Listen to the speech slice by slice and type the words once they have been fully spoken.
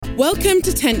Welcome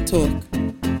to Tent Talk,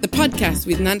 the podcast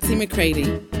with Nancy McCready,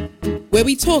 where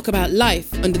we talk about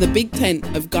life under the big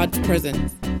tent of God's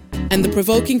presence and the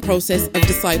provoking process of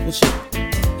discipleship.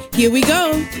 Here we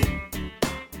go.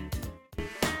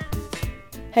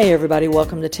 Hey everybody,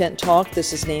 welcome to Tent Talk.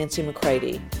 This is Nancy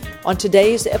McCready. On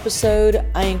today's episode,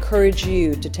 I encourage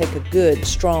you to take a good,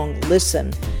 strong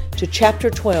listen to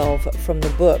Chapter 12 from the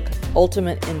book,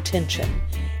 Ultimate Intention.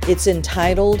 It's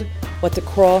entitled, What the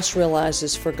Cross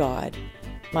Realizes for God.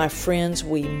 My friends,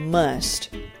 we must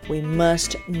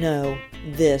know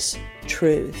this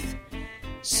truth.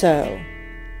 So,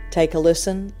 take a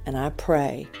listen, and I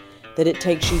pray that it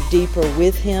takes you deeper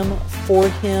with Him, for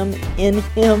Him, in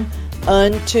Him,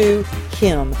 unto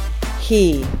Him.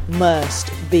 He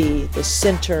must be the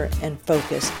center and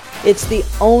focus. It's the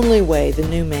only way the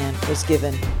new man was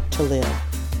given to live.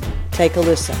 Take a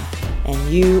listen,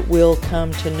 and you will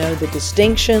come to know the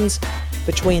distinctions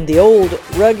between the old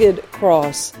rugged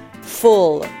cross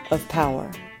full of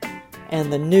power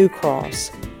and the new cross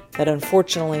that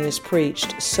unfortunately is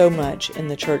preached so much in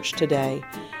the church today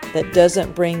that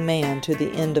doesn't bring man to the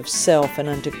end of self and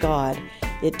unto God.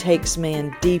 It takes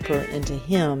man deeper into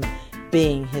Him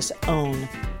being His own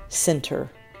center.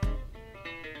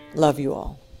 Love you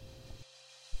all.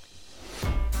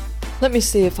 Let me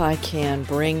see if I can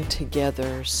bring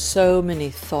together so many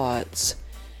thoughts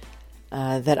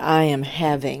that I am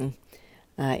having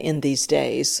in these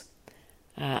days.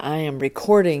 I am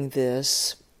recording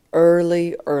this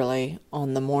early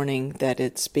on the morning that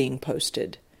it's being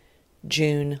posted,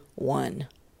 June 1,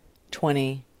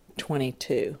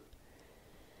 2022.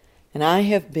 And I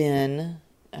have been,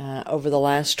 over the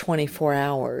last 24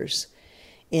 hours,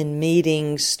 in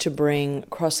meetings to bring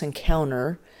Cross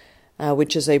Encounter,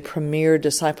 which is a premier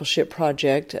discipleship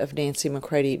project of Nancy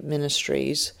McCready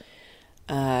Ministries,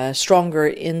 stronger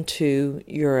into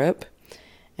Europe,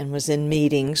 and was in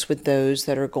meetings with those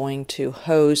that are going to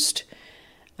host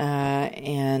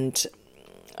and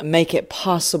make it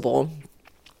possible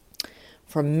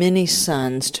for many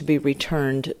sons to be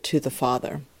returned to the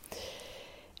Father.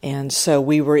 And so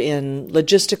we were in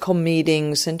logistical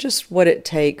meetings and just what it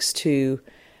takes to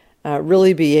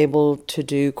really be able to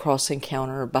do Cross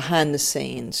Encounter behind the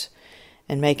scenes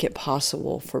and make it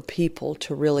possible for people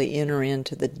to really enter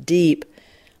into the deep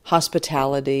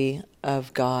hospitality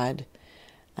of God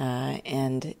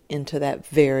and into that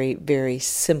very, very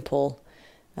simple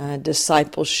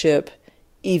discipleship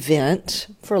event,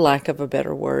 for lack of a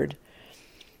better word.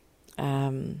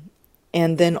 And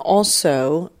then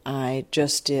also, I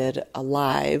just did a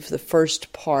live, the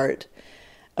first part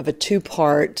of a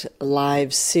 2-part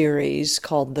live series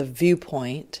called The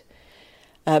Viewpoint,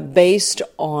 based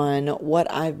on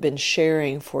what I've been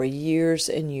sharing for years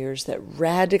and years that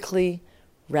radically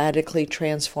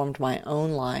transformed my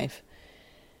own life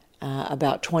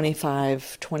about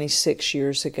 25, 26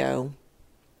 years ago.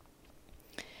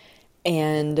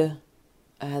 And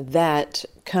that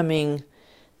coming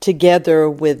together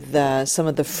with some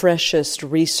of the freshest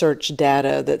research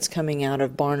data that's coming out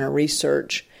of Barna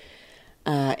Research.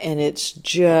 And it's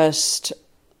just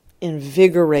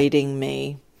invigorating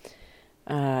me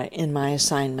in my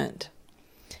assignment.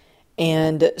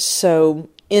 And so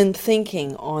in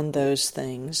thinking on those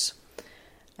things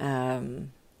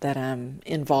that I'm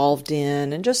involved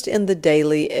in, and just in the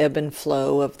daily ebb and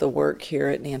flow of the work here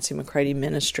at Nancy McCready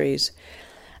Ministries,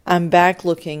 I'm back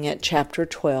looking at Chapter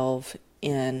 12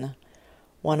 in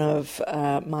one of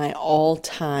my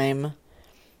all-time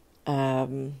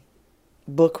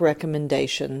book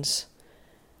recommendations,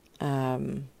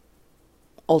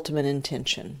 Ultimate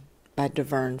Intention by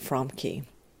DeVern Fromke.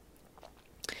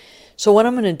 So what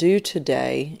I'm going to do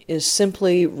today is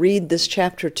simply read this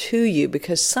chapter to you,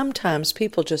 because sometimes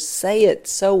people just say it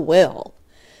so well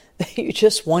that you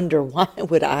just wonder, why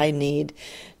would I need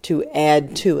to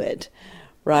add to it?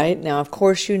 Right? Now, of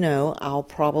course, you know, I'll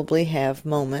probably have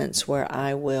moments where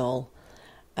I will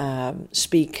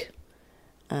speak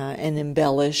and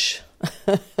embellish.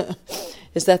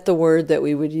 Is that the word that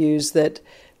we would use? That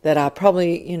I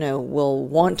probably, will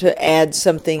want to add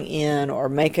something in or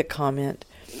make a comment.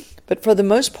 But for the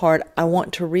most part, I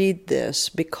want to read this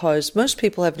because most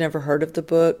people have never heard of the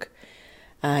book.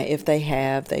 If they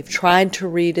have, they've tried to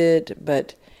read it,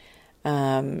 but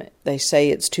they say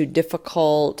it's too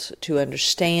difficult to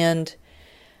understand.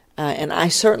 And I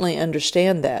certainly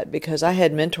understand that, because I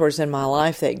had mentors in my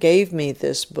life that gave me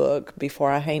this book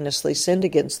before I heinously sinned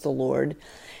against the Lord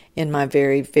in my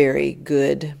very, very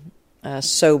good,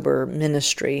 sober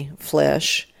ministry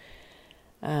flesh.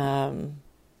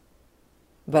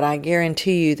 But I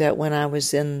guarantee you that when I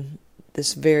was in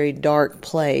this very dark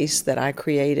place that I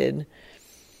created,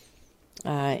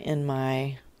 in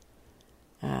my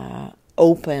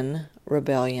open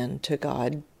rebellion to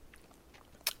God.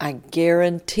 I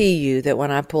guarantee you that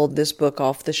when I pulled this book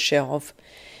off the shelf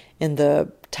in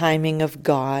the timing of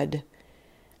God,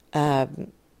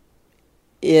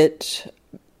 it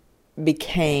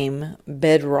became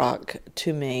bedrock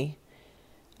to me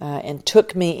and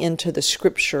took me into the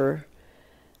Scripture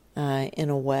in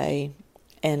a way,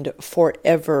 and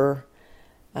forever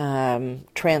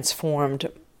transformed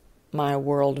my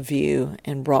worldview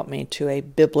and brought me to a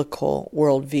biblical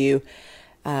worldview,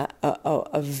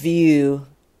 a view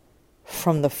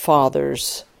from the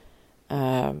Father's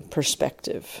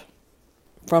perspective,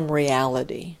 from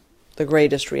reality, the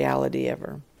greatest reality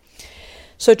ever.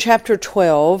 So chapter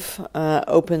 12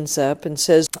 opens up and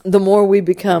says, the more we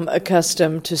become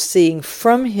accustomed to seeing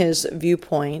from His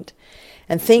viewpoint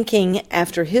and thinking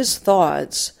after His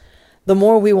thoughts, the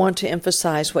more we want to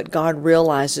emphasize what God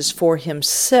realizes for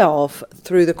Himself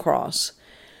through the cross.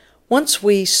 Once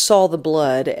we saw the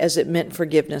blood as it meant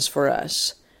forgiveness for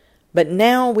us, but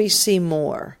now we see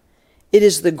more. It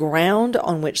is the ground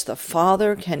on which the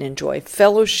Father can enjoy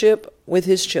fellowship with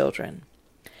His children.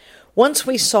 Once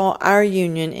we saw our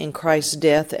union in Christ's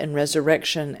death and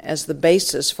resurrection as the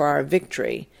basis for our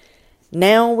victory,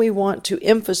 now we want to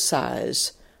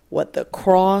emphasize what the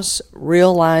cross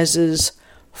realizes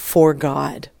for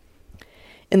God.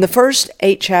 In the first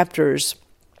 8 chapters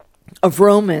of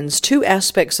Romans, 2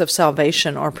 aspects of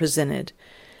salvation are presented: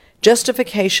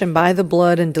 justification by the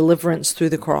blood and deliverance through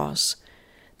the cross.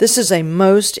 This is a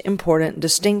most important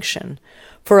distinction,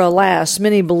 for alas,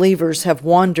 many believers have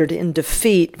wandered in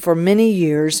defeat for many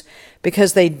years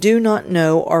because they do not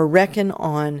know or reckon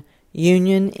on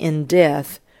union in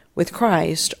death with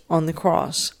Christ on the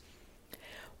cross.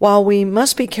 While we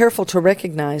must be careful to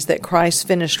recognize that Christ's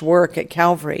finished work at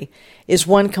Calvary is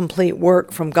one complete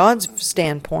work from God's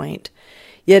standpoint,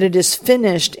 yet it is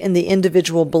finished in the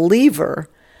individual believer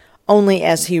only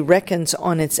as he reckons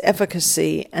on its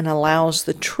efficacy and allows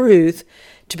the truth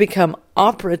to become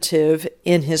operative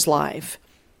in his life.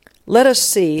 Let us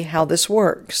see how this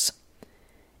works.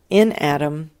 In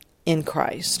Adam, in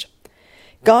Christ.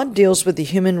 God deals with the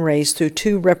human race through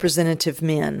 2 representative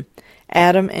men,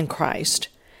 Adam and Christ.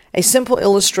 A simple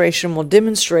illustration will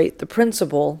demonstrate the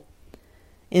principle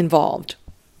involved.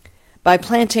 By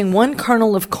planting one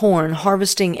kernel of corn,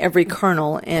 harvesting every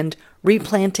kernel, and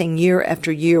replanting year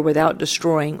after year without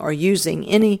destroying or using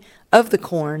any of the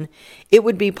corn, it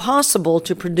would be possible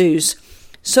to produce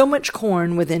so much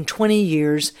corn within 20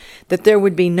 years that there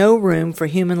would be no room for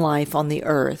human life on the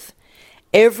earth.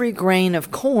 Every grain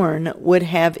of corn would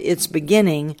have its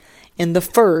beginning in the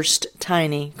first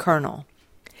tiny kernel.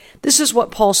 This is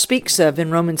what Paul speaks of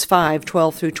in Romans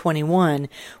 5:12 through 21,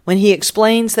 when he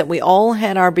explains that we all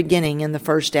had our beginning in the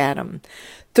first Adam.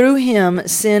 Through him,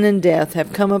 sin and death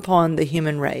have come upon the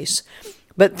human race.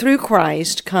 But through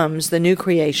Christ comes the new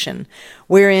creation,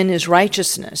 wherein is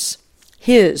righteousness,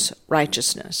 His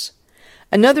righteousness.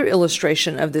 Another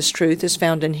illustration of this truth is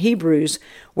found in Hebrews,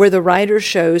 where the writer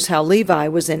shows how Levi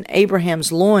was in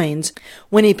Abraham's loins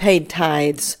when he paid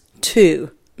tithes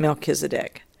to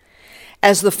Melchizedek.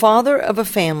 As the father of a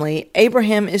family,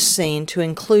 Abraham is seen to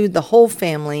include the whole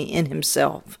family in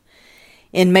himself.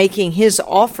 In making his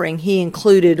offering, he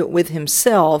included with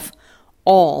himself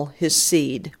all his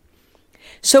seed.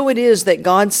 So it is that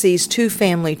God sees 2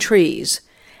 family trees,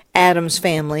 Adam's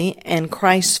family and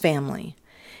Christ's family.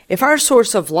 If our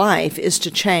source of life is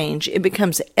to change, it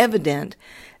becomes evident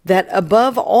that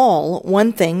above all,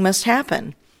 one thing must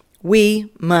happen.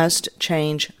 We must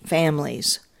change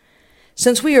families.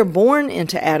 Since we are born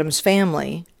into Adam's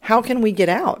family, how can we get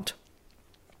out?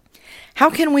 How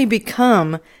can we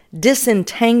become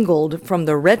disentangled from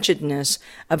the wretchedness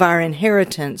of our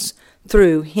inheritance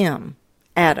through him,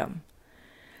 Adam?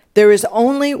 There is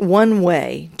only one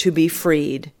way to be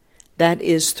freed, that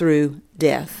is through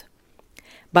death.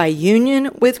 By union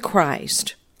with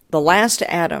Christ, the last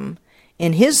Adam,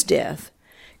 in his death,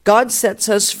 God sets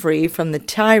us free from the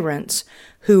tyrants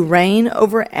who reign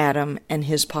over Adam and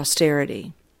his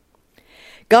posterity.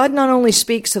 God not only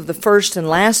speaks of the first and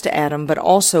last Adam, but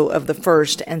also of the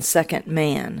first and second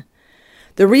man.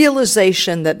 The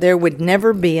realization that there would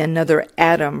never be another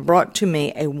Adam brought to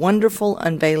me a wonderful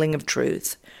unveiling of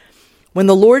truth. When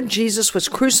the Lord Jesus was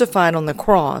crucified on the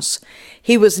cross,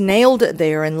 he was nailed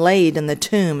there and laid in the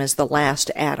tomb as the last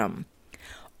Adam.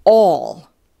 All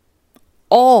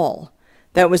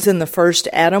that was in the first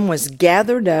Adam was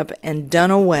gathered up and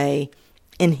done away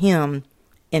in him,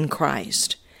 in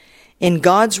Christ. In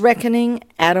God's reckoning,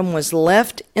 Adam was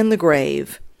left in the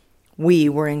grave. We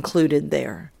were included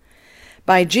there.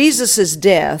 By Jesus'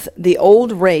 death, the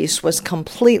old race was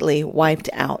completely wiped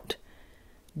out.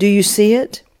 Do you see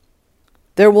it?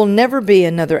 There will never be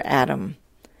another Adam.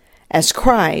 As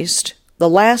Christ, the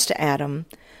last Adam,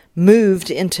 moved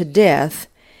into death,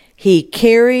 he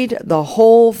carried the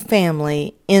whole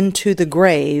family into the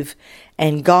grave,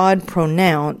 and God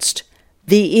pronounced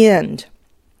the end.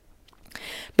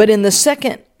 But in the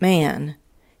second man,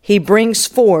 he brings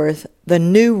forth the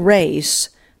new race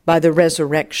by the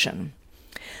resurrection.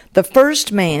 The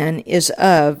first man is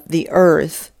of the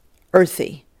earth,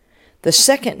 earthy. The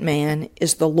second man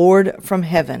is the Lord from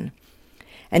heaven.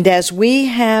 And as we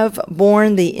have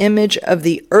borne the image of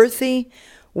the earthy,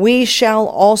 we shall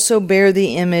also bear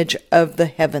the image of the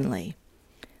heavenly.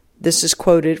 This is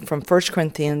quoted from 1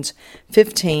 Corinthians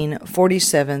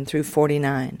 15:47 through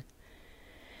 49.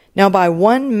 Now by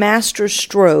one master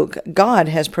stroke, God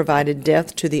has provided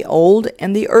death to the old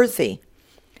and the earthy,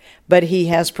 but he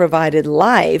has provided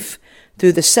life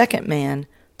through the second man,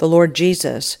 the Lord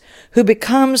Jesus, who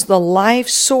becomes the life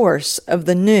source of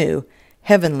the new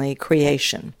heavenly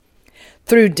creation.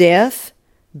 Through death,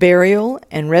 burial,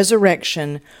 and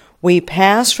resurrection, we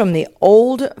pass from the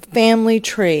old family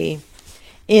tree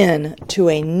into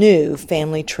a new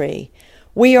family tree.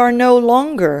 We are no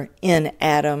longer in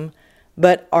Adam,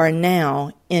 but are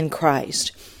now in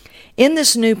Christ. In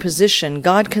this new position,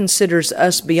 God considers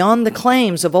us beyond the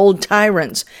claims of old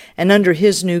tyrants and under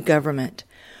his new government.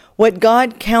 What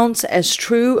God counts as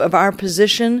true of our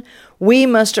position, we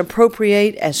must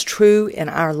appropriate as true in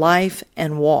our life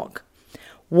and walk.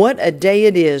 What a day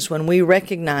it is when we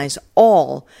recognize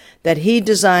all that he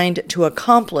designed to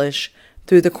accomplish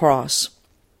through the cross.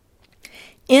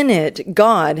 In it,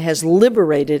 God has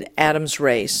liberated Adam's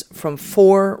race from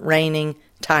 4 reigning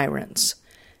tyrants: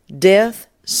 death,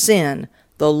 sin,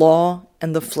 the law,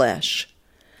 and the flesh.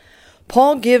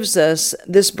 Paul gives us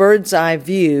this bird's eye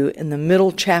view in the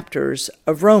middle chapters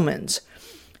of Romans.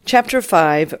 Chapter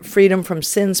 5, freedom from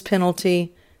sin's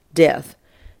penalty, death.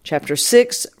 Chapter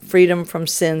 6, freedom from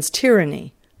sin's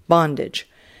tyranny, bondage.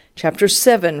 Chapter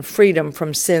 7, freedom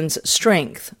from sin's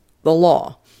strength, the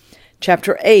law.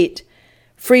 Chapter 8,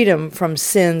 freedom from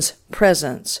sin's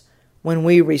presence, when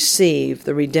we receive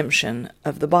the redemption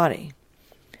of the body.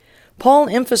 Paul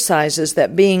emphasizes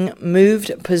that being moved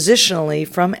positionally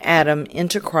from Adam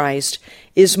into Christ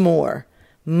is more,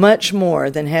 much more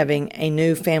than having a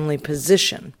new family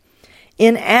position.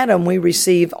 In Adam, we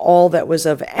receive all that was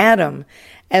of Adam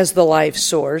as the life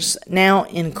source. Now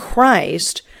in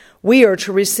Christ, we are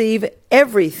to receive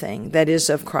everything that is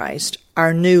of Christ,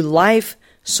 our new life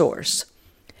source.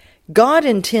 God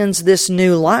intends this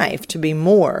new life to be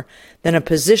more than a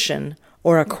position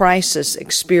or a crisis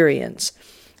experience.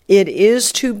 It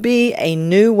is to be a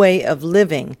new way of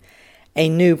living, a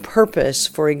new purpose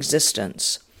for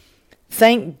existence.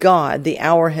 Thank God the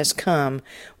hour has come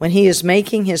when he is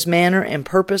making his manner and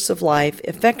purpose of life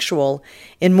effectual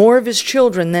in more of his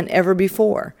children than ever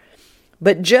before.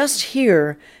 But just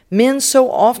here, men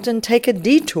so often take a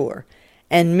detour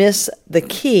and miss the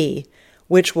key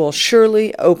which will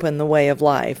surely open the way of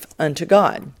life unto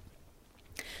God.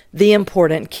 The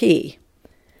important key.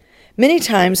 Many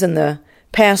times in the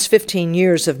past 15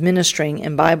 years of ministering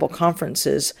in Bible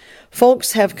conferences,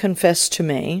 folks have confessed to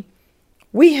me,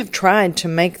 we have tried to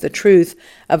make the truth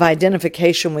of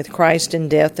identification with Christ in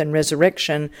death and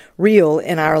resurrection real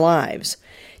in our lives.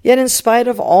 Yet in spite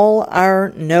of all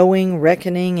our knowing,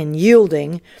 reckoning, and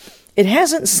yielding, it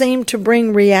hasn't seemed to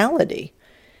bring reality.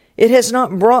 It has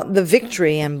not brought the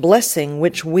victory and blessing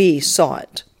which we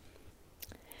sought.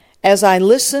 As I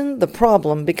listen, the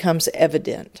problem becomes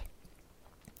evident.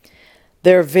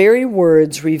 Their very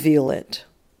words reveal it.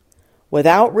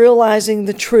 Without realizing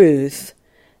the truth,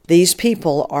 these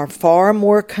people are far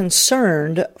more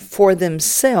concerned for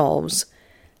themselves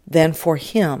than for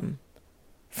Him,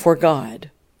 for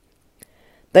God.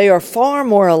 They are far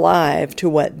more alive to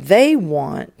what they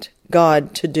want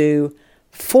God to do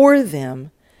for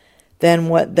them than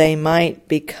what they might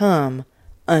become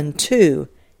unto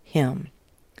Him.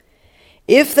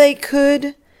 If they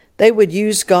could, they would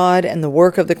use God and the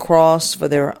work of the cross for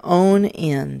their own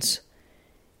ends.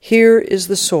 Here is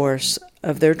the source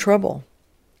of their trouble.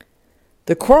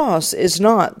 The cross is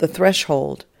not the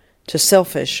threshold to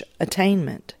selfish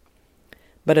attainment,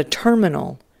 but a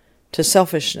terminal to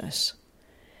selfishness.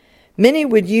 Many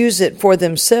would use it for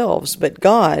themselves, but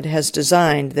God has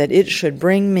designed that it should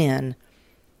bring men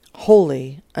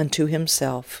wholly unto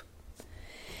Himself.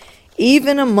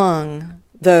 Even among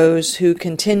those who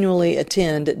continually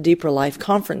attend Deeper Life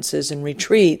conferences and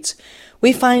retreats,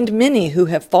 we find many who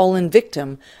have fallen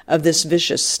victim of this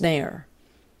vicious snare.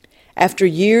 After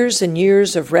years and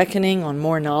years of reckoning on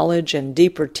more knowledge and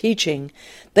deeper teaching,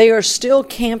 they are still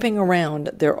camping around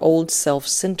their old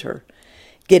self-center,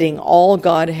 getting all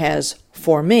God has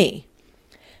for me,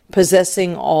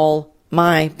 possessing all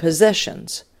my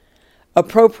possessions,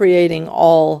 appropriating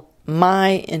all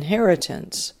my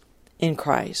inheritance in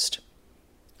Christ.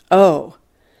 Oh,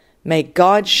 may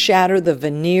God shatter the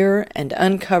veneer and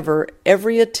uncover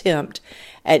every attempt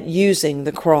at using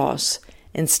the cross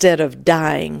instead of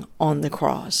dying on the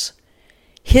cross.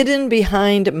 Hidden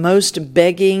behind most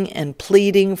begging and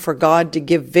pleading for God to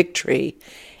give victory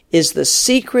is the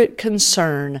secret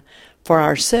concern for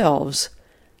ourselves,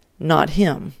 not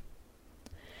Him.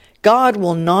 God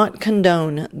will not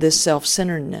condone this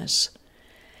self-centeredness.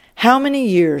 How many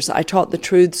years I taught the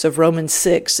truths of Romans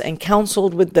 6 and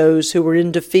counseled with those who were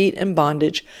in defeat and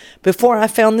bondage before I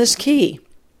found this key.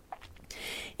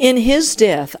 In His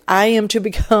death, I am to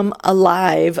become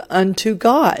alive unto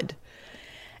God.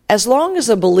 As long as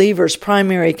a believer's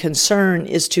primary concern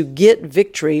is to get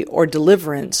victory or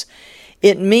deliverance,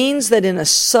 it means that in a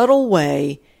subtle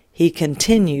way, he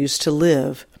continues to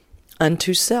live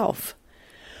unto self.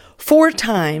 4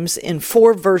 times in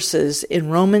 4 verses in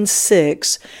Romans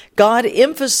 6, God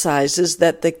emphasizes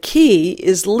that the key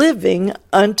is living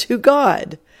unto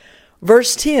God.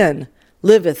 Verse 10,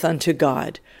 liveth unto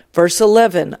God. Verse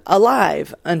 11,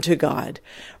 alive unto God.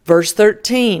 Verse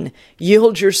 13,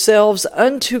 yield yourselves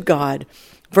unto God.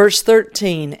 Verse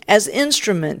 13, as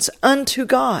instruments unto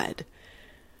God.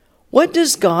 What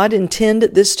does God intend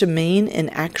this to mean in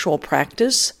actual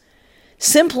practice?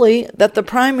 Simply that the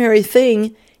primary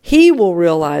thing He will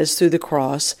realize through the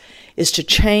cross is to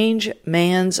change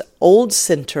man's old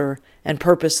center and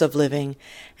purpose of living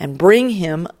and bring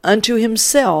him unto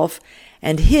Himself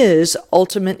and His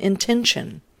ultimate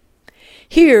intention.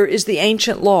 Here is the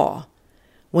ancient law.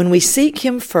 When we seek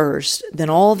Him first, then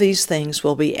all these things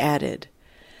will be added.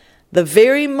 The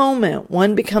very moment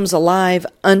one becomes alive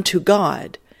unto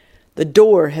God, the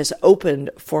door has opened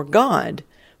for God,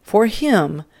 for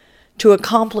Him, to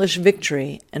accomplish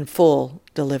victory and full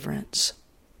deliverance.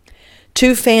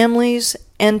 2 families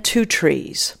and 2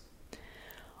 trees.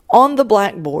 On the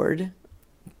blackboard,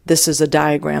 this is a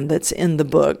diagram that's in the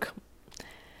book,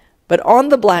 but on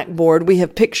the blackboard we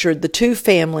have pictured the 2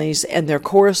 families and their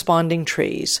corresponding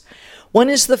trees. One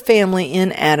is the family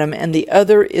in Adam and the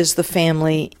other is the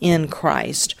family in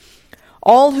Christ.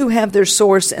 All who have their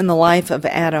source in the life of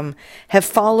Adam have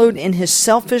followed in his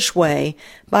selfish way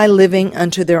by living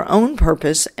unto their own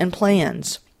purpose and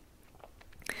plans.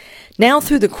 Now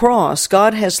through the cross,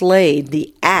 God has laid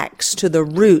the axe to the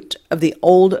root of the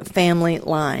old family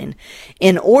line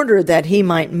in order that He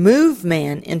might move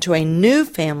man into a new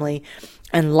family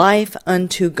and life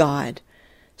unto God.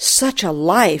 Such a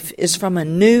life is from a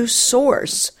new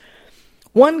source.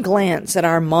 One glance at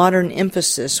our modern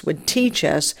emphasis would teach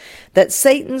us that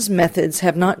Satan's methods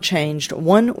have not changed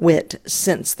one whit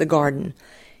since the garden.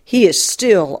 He is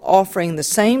still offering the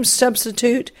same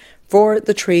substitute for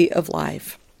the tree of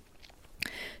life.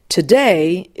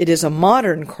 Today, it is a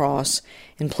modern cross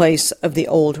in place of the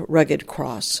old rugged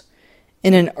cross.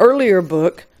 In an earlier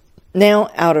book, now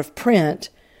out of print,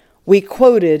 we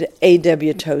quoted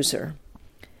A.W. Tozer.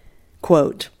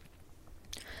 Quote,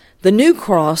 "The new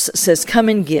cross says, 'Come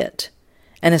and get,'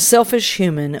 and a selfish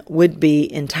human would be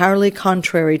entirely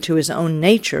contrary to his own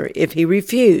nature if he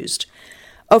refused.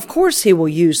 Of course he will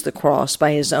use the cross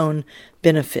by his own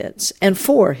benefits and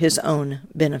for his own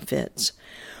benefits.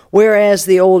 Whereas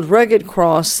the old rugged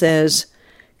cross says,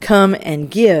 'Come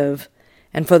and give,'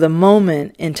 and for the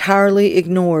moment entirely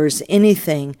ignores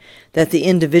anything that the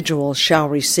individual shall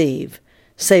receive,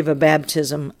 save a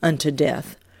baptism unto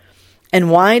death.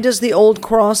 And why does the old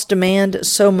cross demand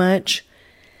so much?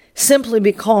 Simply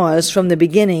because from the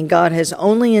beginning God has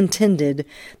only intended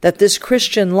that this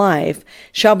Christian life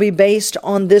shall be based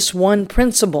on this one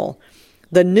principle.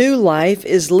 The new life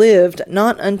is lived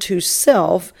not unto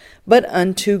self, but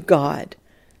unto God.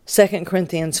 2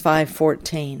 Corinthians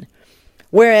 5:14.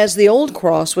 Whereas the old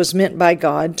cross was meant by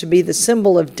God to be the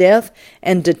symbol of death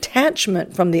and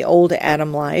detachment from the old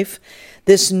Adam life,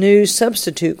 this new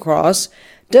substitute cross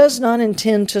does not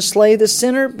intend to slay the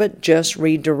sinner, but just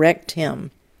redirect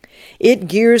him. It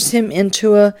gears him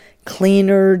into a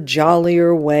cleaner,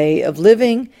 jollier way of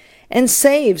living and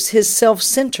saves his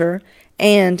self-center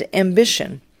and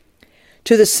ambition.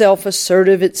 To the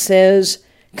self-assertive it says,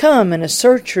 'Come and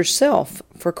assert yourself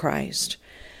for Christ.'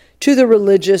 To the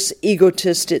religious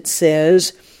egotist it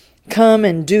says, 'Come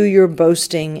and do your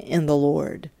boasting in the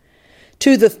Lord.'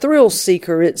 To the thrill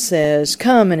seeker it says,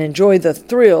 'Come and enjoy the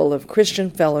thrill of Christian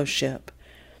fellowship.'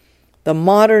 The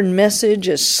modern message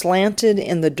is slanted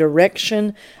in the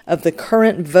direction of the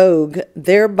current vogue,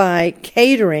 thereby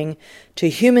catering to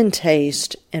human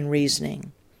taste and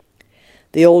reasoning.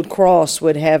 The old cross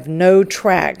would have no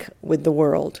track with the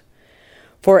world.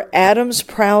 For Adam's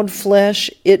proud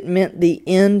flesh, it meant the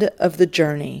end of the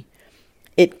journey.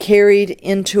 It carried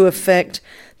into effect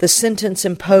the sentence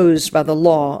imposed by the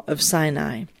law of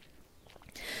Sinai.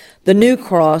 The new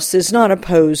cross is not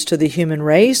opposed to the human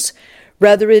race.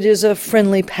 Rather, it is a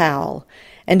friendly pal,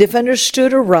 and if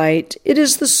understood aright, it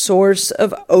is the source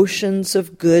of oceans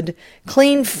of good,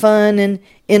 clean fun and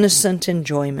innocent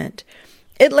enjoyment.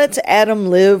 It lets Adam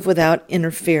live without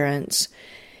interference.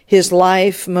 His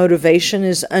life motivation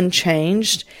is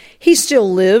unchanged. He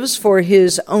still lives for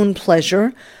his own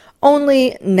pleasure,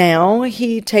 only now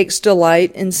he takes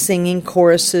delight in singing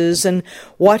choruses and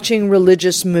watching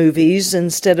religious movies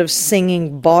instead of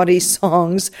singing bawdy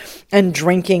songs and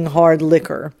drinking hard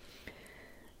liquor.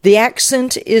 The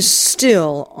accent is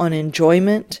still on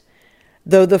enjoyment,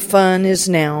 though the fun is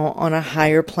now on a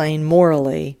higher plane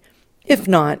morally, if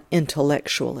not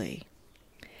intellectually.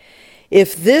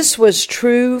 If this was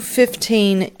true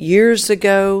 15 years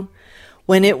ago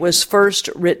when it was first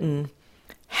written,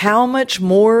 how much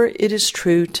more it is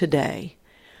true today.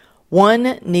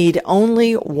 One need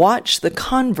only watch the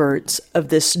converts of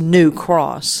this new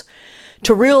cross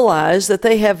to realize that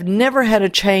they have never had a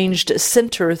changed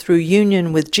center through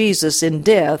union with Jesus in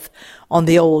death on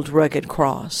the old rugged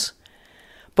cross.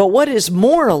 But what is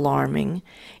more alarming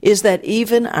is that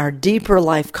even our deeper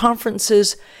life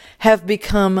conferences have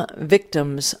become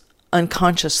victims,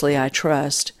 unconsciously I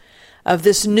trust, of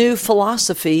this new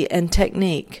philosophy and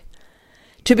technique.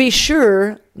 To be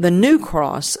sure, the new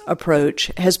cross approach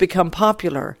has become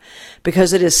popular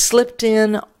because it has slipped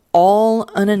in all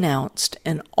unannounced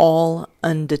and all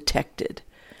undetected.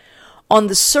 On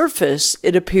the surface,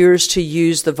 it appears to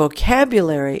use the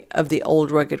vocabulary of the old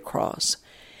rugged cross,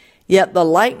 yet the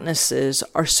likenesses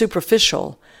are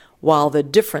superficial while the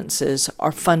differences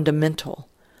are fundamental.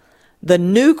 The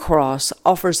new cross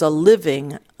offers a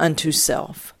living unto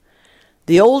self.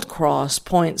 The old cross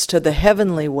points to the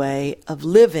heavenly way of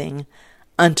living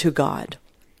unto God.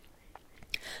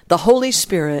 The Holy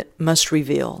Spirit must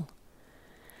reveal.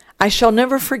 I shall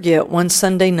never forget one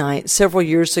Sunday night several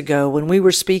years ago when we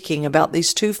were speaking about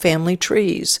these two family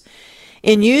trees.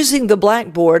 In using the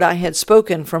blackboard, I had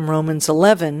spoken from Romans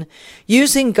 11,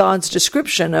 using God's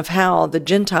description of how the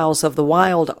Gentiles of the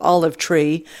wild olive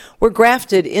tree were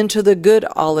grafted into the good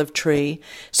olive tree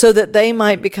so that they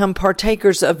might become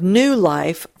partakers of new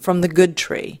life from the good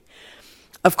tree.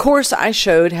 Of course, I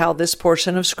showed how this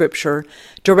portion of Scripture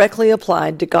directly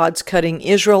applied to God's cutting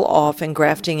Israel off and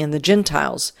grafting in the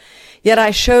Gentiles. Yet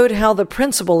I showed how the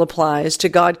principle applies to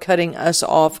God cutting us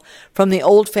off from the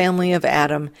old family of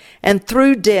Adam and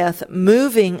through death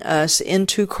moving us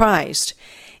into Christ.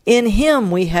 In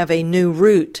Him we have a new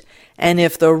root, and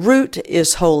if the root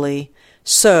is holy,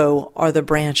 so are the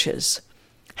branches.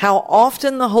 How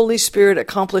often the Holy Spirit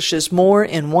accomplishes more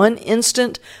in one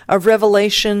instant of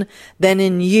revelation than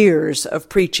in years of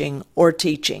preaching or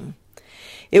teaching.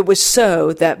 It was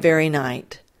so that very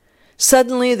night.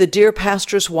 Suddenly, the dear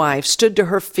pastor's wife stood to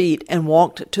her feet and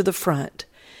walked to the front,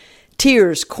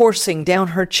 tears coursing down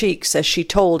her cheeks as she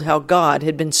told how God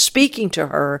had been speaking to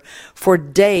her for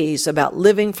days about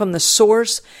living from the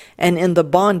source and in the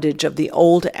bondage of the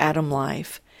old Adam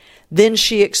life. Then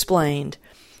she explained,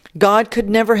 God could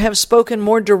never have spoken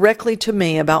more directly to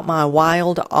me about my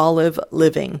wild olive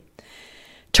living.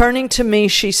 Turning to me,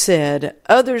 she said,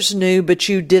 others knew, but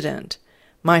you didn't.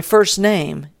 My first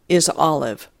name is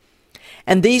Olive.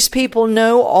 And these people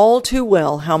know all too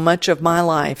well how much of my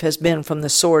life has been from the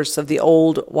source of the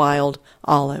old wild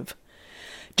olive.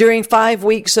 During 5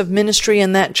 weeks of ministry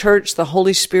in that church, the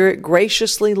Holy Spirit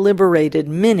graciously liberated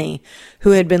many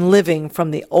who had been living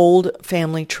from the old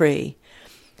family tree.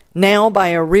 Now, by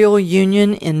a real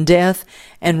union in death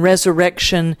and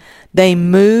resurrection, they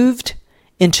moved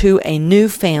into a new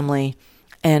family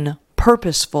and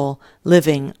purposeful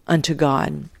living unto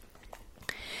God.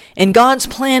 In God's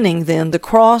planning, then, the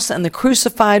cross and the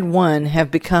crucified one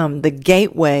have become the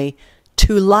gateway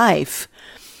to life.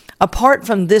 Apart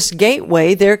from this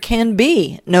gateway, there can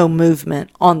be no movement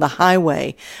on the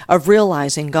highway of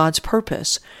realizing God's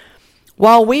purpose.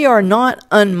 While we are not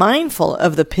unmindful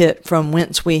of the pit from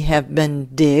whence we have been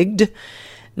digged,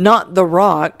 not the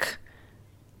rock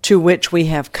to which we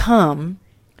have come,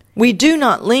 we do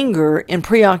not linger in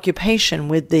preoccupation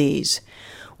with these.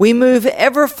 We move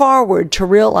ever forward to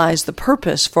realize the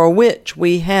purpose for which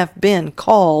we have been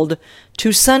called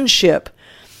to sonship.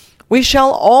 We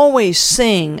shall always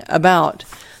sing about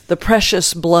the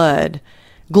precious blood,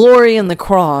 glory in the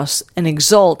cross, and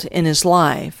exult in his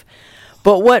life.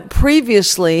 But what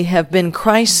previously have been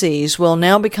crises will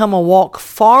now become a walk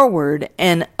forward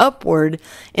and upward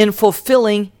in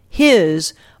fulfilling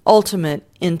his ultimate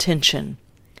intention.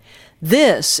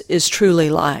 This is truly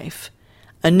life,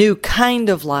 a new kind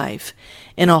of life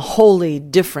in a wholly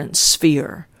different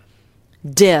sphere.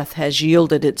 Death has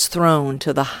yielded its throne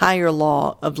to the higher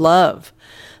law of love.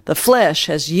 The flesh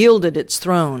has yielded its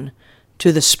throne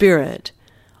to the Spirit.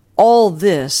 All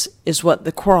this is what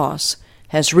the cross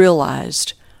has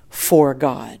realized for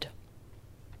God.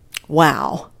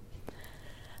 Wow.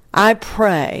 I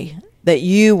pray that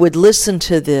you would listen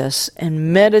to this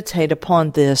and meditate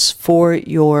upon this for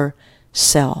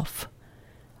yourself.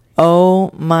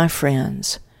 Oh, my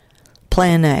friends,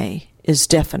 Plan A is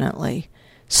definitely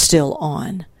still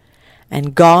on.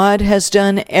 And God has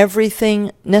done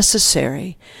everything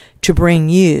necessary to bring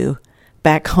you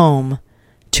back home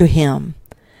to Him.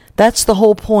 That's the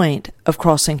whole point of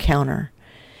Cross Encounter.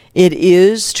 It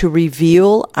is to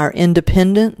reveal our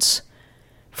independence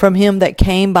from Him that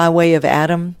came by way of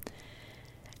Adam,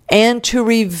 and to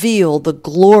reveal the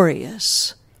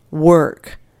glorious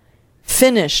work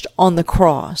finished on the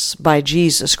cross by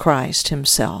Jesus Christ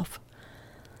Himself.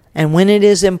 And when it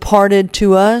is imparted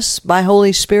to us by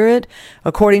Holy Spirit,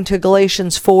 according to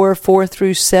Galatians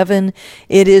 4:4-7,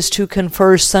 it is to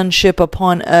confer sonship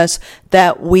upon us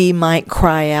that we might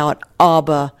cry out,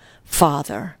 Abba,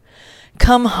 Father.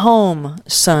 Come home,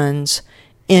 sons,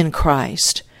 in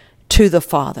Christ, to the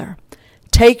Father.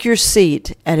 Take your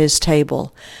seat at His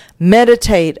table.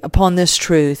 Meditate upon this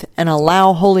truth and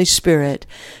allow Holy Spirit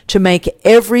to make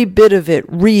every bit of it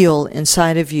real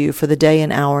inside of you for the day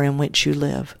and hour in which you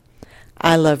live.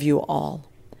 I love you all.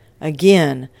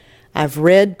 Again, I've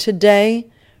read today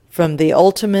from the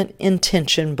Ultimate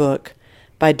Intention book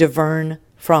by DeVern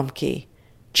Fromke,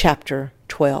 chapter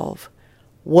 12.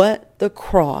 What the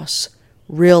cross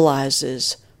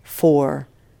realizes for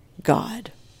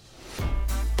God.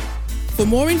 For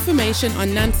more information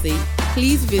on Nancy,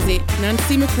 please visit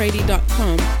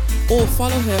nancymccready.com or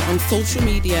follow her on social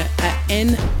media at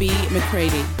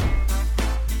NBMcCready.